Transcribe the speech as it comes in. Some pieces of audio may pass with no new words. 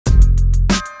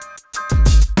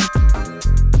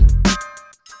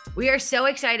We are so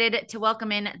excited to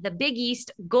welcome in the Big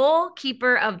East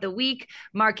goalkeeper of the week,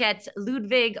 Marquette's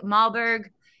Ludvig Målberg.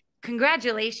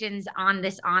 Congratulations on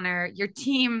this honor. Your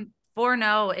team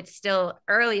 4-0. It's still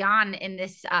early on in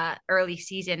this early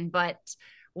season, but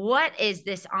what is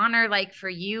this honor like for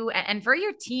you and for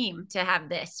your team to have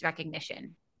this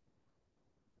recognition?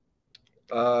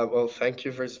 Well, thank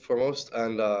you first and foremost,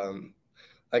 and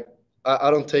I,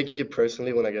 I don't take it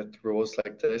personally when I get roles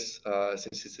like this,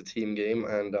 since it's a team game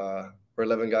and we're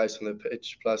 11 guys on the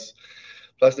pitch plus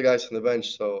the guys on the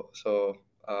bench. So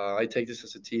I take this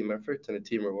as a team effort and a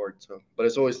team reward. So, but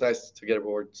it's always nice to get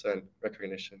awards and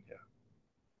recognition. Yeah.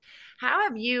 How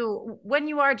have you, when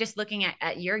you are just looking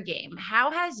at your game, how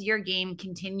has your game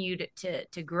continued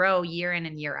to grow year in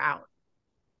and year out?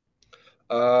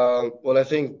 Well, I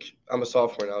think I'm a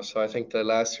sophomore now, so I think that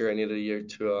last year I needed a year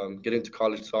to get into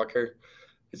college soccer.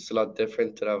 It's a lot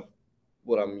different than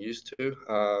what I'm used to.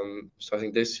 So I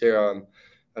think this year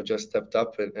I've just stepped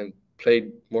up and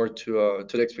played more to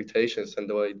the expectations and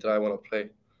the way that I want to play.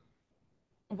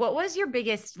 What was your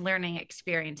biggest learning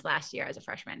experience last year as a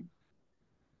freshman?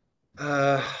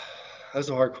 Uh, that's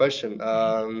a hard question.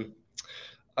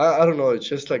 I don't know. It's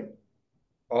just like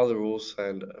all the rules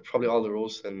and probably all the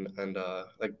rules and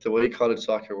like the way college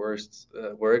soccer works.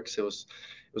 It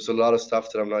was a lot of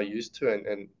stuff that I'm not used to,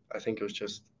 and I think it was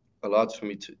just a lot for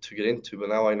me to get into. But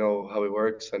now I know how it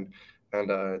works, and then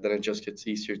it just gets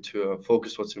easier to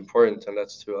focus what's important, and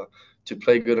that's to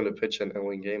play good on the pitch and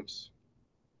win games.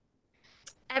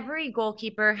 Every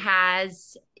goalkeeper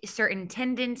has certain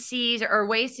tendencies or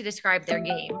ways to describe their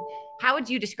game. How would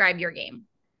you describe your game?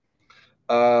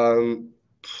 Um,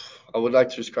 I would like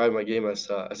to describe my game as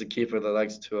a keeper that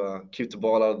likes to keep the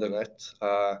ball out of the net.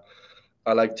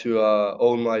 I like to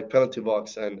own my penalty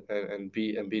box and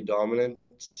be dominant.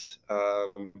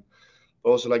 Um, but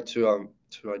also like to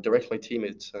direct my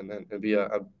teammates and be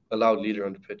a loud leader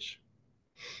on the pitch.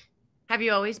 Have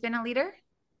you always been a leader?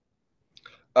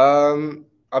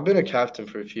 I've been a captain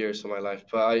for a few years of my life,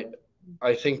 but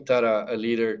I think that a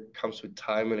leader comes with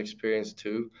time and experience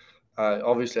too.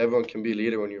 Obviously, everyone can be a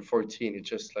leader when you're 14. It's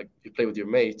just like you play with your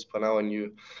mates, but now when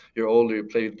you're older, you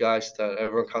play with guys that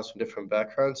everyone comes from different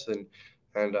backgrounds, and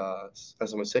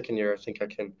as I'm a second year, I think I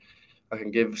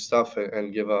can give stuff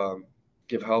and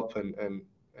give help and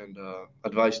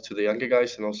advice to the younger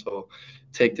guys, and also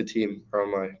take the team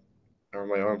around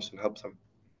my arms and help them.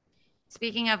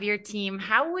 Speaking of your team,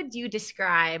 how would you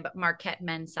describe Marquette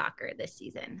men's soccer this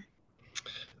season?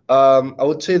 I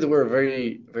would say that we're a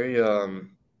very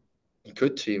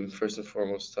good team first and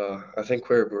foremost. I think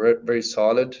we're very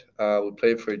solid. We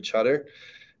play for each other,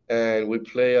 and we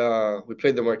play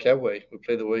the Marquette way. We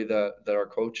play the way that our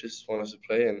coaches want us to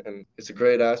play, and it's a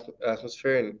great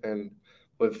atmosphere. And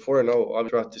with 4-0 all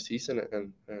throughout the season,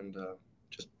 and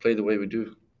just play the way we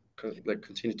do, like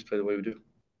continue to play the way we do.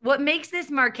 What makes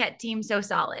this Marquette team so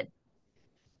solid?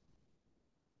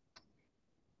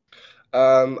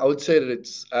 I would say that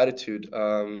it's attitude.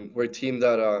 We're a team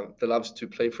that loves to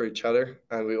play for each other,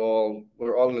 and we're all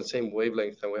on the same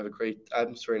wavelength, and we have a great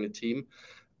atmosphere in the team.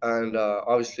 And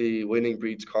obviously, winning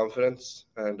breeds confidence.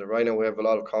 And right now, we have a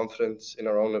lot of confidence in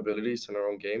our own abilities and our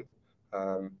own game.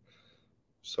 Um,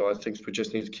 so I think we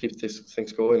just need to keep these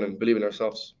things going and believe in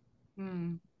ourselves.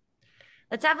 Hmm.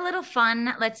 Let's have a little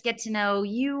fun. Let's get to know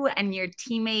you and your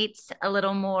teammates a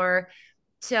little more.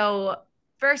 So,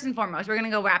 first and foremost, we're going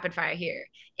to go rapid fire here.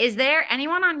 Is there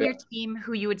anyone on Yeah, your team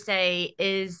who you would say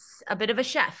is a bit of a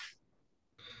chef?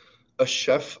 a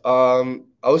chef. I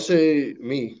would say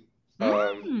me.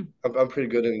 Mm. I'm pretty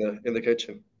good in the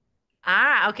kitchen.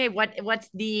 Okay. What's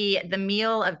the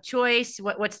meal of choice?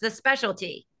 What's the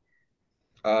specialty?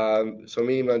 So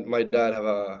me and my dad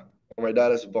my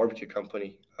dad has a barbecue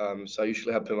company. So I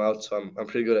usually help him out. So I'm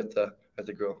pretty good at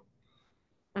the grill.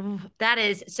 Ooh, that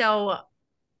is so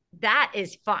that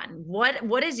is fun.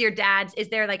 What is your dad's? Is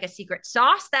there like a secret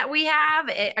sauce that we have?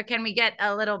 Or can we get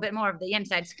a little bit more of the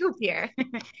inside scoop here?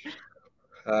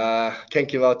 Can't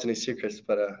give out any secrets,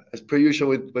 but as per usual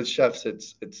with chefs,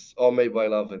 it's all made by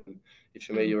love, and if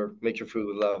you make your food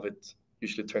with love, it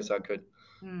usually turns out good.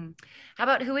 Hmm. How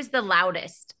about who is the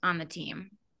loudest on the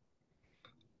team?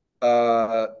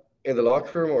 Uh, in the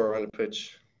locker room or on the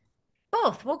pitch?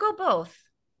 Both. We'll go both.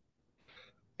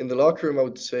 In the locker room, I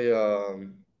would say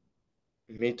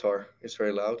Mitar is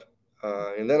very loud,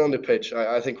 and then on the pitch,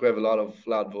 I think we have a lot of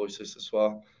loud voices as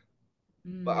well.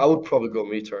 But I Hmm. would probably go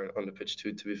Mitar on the pitch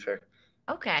too. To be fair, it's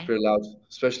Okay. pretty loud,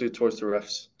 especially towards the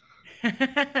refs.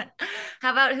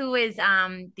 How about who is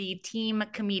the team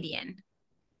comedian?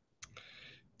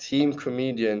 Team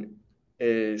comedian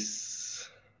is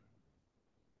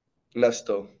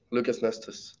Nesto, Lucas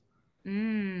Nestos.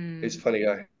 He's Mm. a funny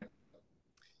guy.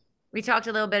 We talked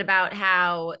a little bit about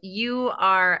how you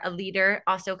are a leader,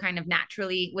 also kind of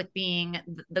naturally with being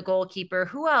the goalkeeper.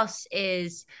 Who else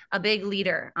is a big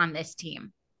leader on this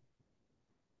team?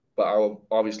 But I will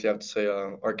obviously have to say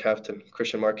our captain,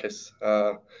 Christian Marquez.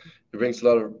 He brings a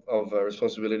lot of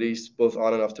responsibilities, both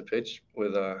on and off the pitch,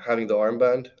 with having the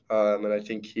armband. And I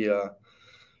think he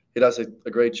does a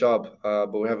great job.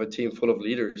 But we have a team full of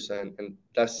leaders, and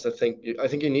that's the thing. I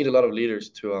think you need a lot of leaders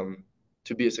to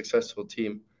be a successful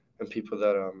team, and people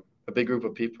that a big group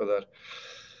of people that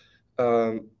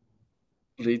um,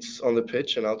 leads on the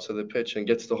pitch and outside the pitch and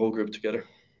gets the whole group together.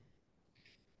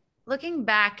 Looking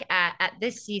back at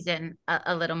this season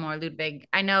a little more, Ludvig,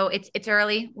 I know it's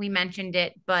early. We mentioned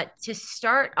it, but to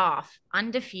start off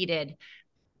undefeated,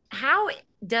 how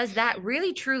does that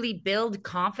really truly build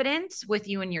confidence with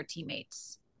you and your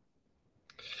teammates?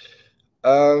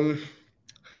 Um,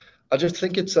 I just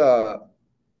think it's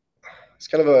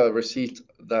kind of a receipt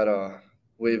that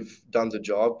we've done the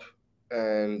job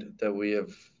and that we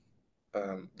have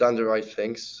done the right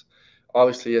things.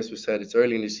 Obviously, as we said, it's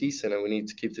early in the season and we need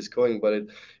to keep this going, but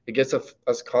it gets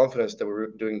us confidence that we're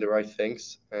doing the right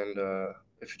things. And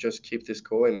if you just keep this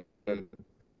going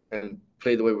and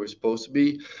play the way we're supposed to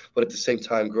be, but at the same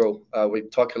time grow. We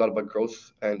talk a lot about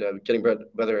growth and getting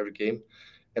better every game,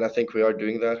 and I think we are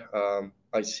doing that.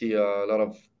 I see a lot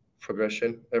of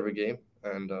progression every game,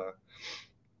 and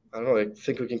I don't know. I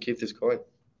think we can keep this going.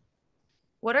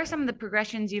 What are some of the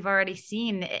progressions you've already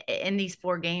seen in these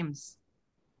 4 games?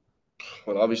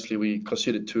 Well, obviously we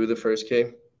conceded two the first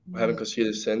game. We haven't Mm.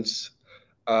 conceded since.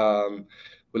 Um,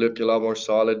 we look a lot more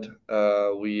solid.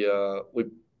 We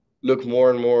look more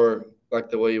and more like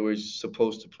the way we're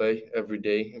supposed to play every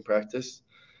day in practice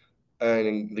and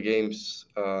in the games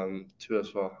too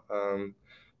as well.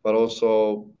 But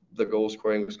also the goal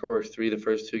scoring, we scored three the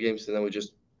first 2 games, and then we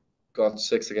just got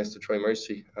six against the Troy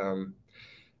Mercy.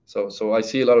 So I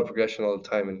see a lot of progression all the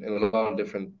time in a lot of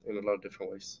different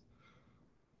ways.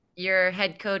 Your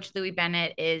head coach, Louis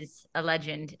Bennett, is a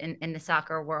legend in the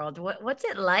soccer world. What's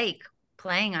it like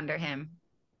playing under him?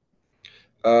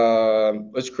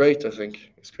 It's great. I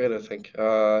think it's great. I think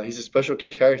he's a special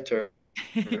character.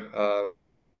 Um,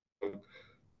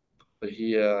 but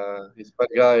he's a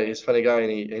funny guy. He's a funny guy,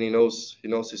 and he knows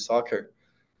his soccer.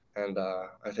 And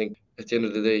I think at the end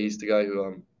of the day, he's the guy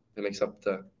who makes up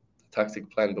the tactic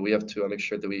plan. But we have to make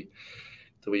sure that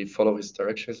we follow his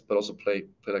directions, but also play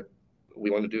like we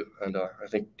want to do. And I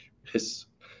think his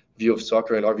view of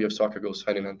soccer and our view of soccer goes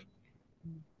hand in hand.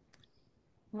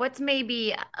 What's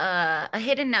maybe a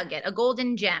hidden nugget, a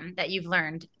golden gem that you've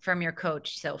learned from your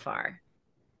coach so far?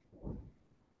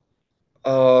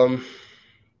 Um,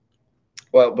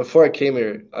 well, before I came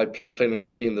here, I played in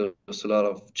a team that was a lot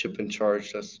of chip in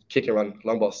charge, that's kick and run,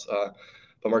 long balls.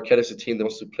 But Marquette is a team that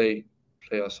wants to play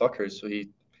soccer, so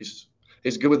he's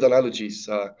he's good with analogies.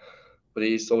 But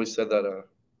he's always said that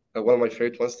one of my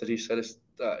favorite ones that he said is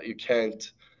that you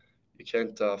can't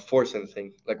force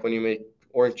anything. Like when you make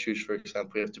orange juice, for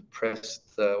example, you have to press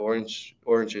the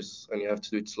oranges and you have to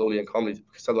do it slowly and calmly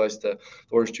because otherwise the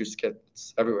orange juice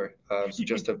gets everywhere. So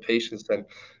just have patience and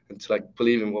to like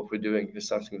believe in what we're doing is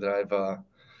something that I've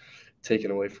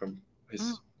taken away from Mm.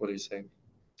 his what he's saying.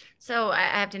 So I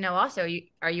have to know also,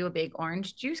 are you a big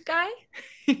orange juice guy?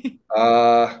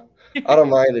 Uh, I don't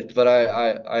mind it, but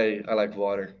I like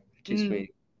water. It keeps Mm.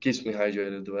 me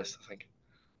hydrated the best, I think.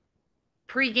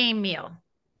 Pre-game meal.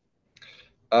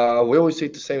 We always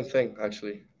eat the same thing,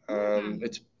 actually. Mm.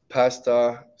 It's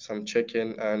pasta, some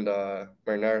chicken, and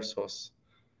marinara sauce.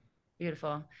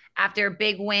 Beautiful. After a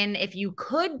big win, if you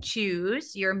could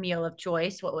choose your meal of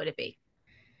choice, what would it be?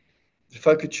 If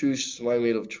I could choose my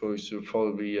meal of choice, it would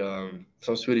probably be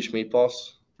some Swedish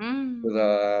meatballs with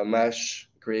Mm. mash,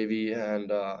 gravy, and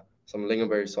some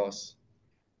lingonberry sauce.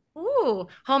 Ooh,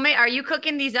 homemade. Are you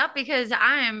cooking these up? Because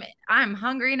I'm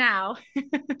hungry now.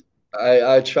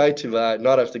 I try to, but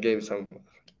not after games. I'm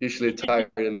usually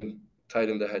tired in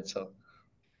the head. So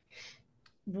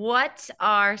What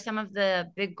are some of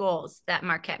the big goals that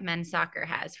Marquette men's soccer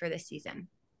has for this season?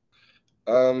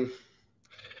 um,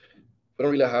 we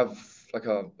don't really have like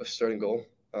a starting goal.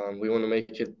 We want to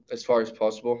make it as far as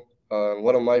possible.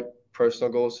 One of my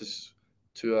personal goals is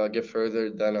to get further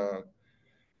than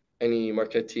any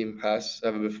Marquette team has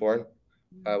ever before,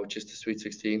 which is the Sweet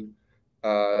 16.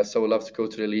 So we'd love to go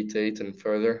to the Elite Eight and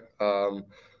further.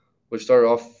 We started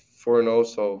off 4-0,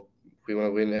 so we want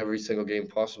to win every single game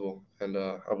possible, and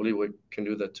I believe we can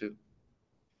do that too.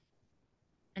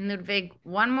 And Ludwig,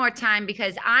 one more time,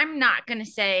 because I'm not going to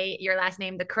say your last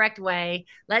name the correct way.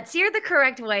 Let's hear the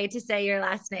correct way to say your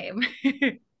last name.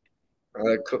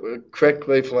 Correct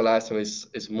way for my last name is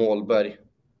Målberg,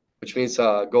 which means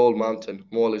gold mountain.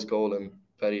 Mål is gold and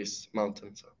Berg is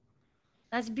mountain. So.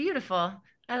 That's beautiful.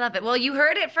 I love it. Well, you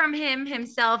heard it from him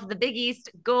himself, the Big East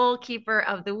goalkeeper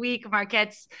of the week,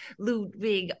 Marquette's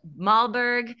Ludvig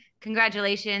Målberg.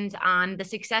 Congratulations on the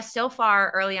success so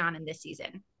far early on in this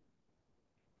season.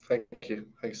 Thank you.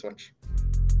 Thanks so much.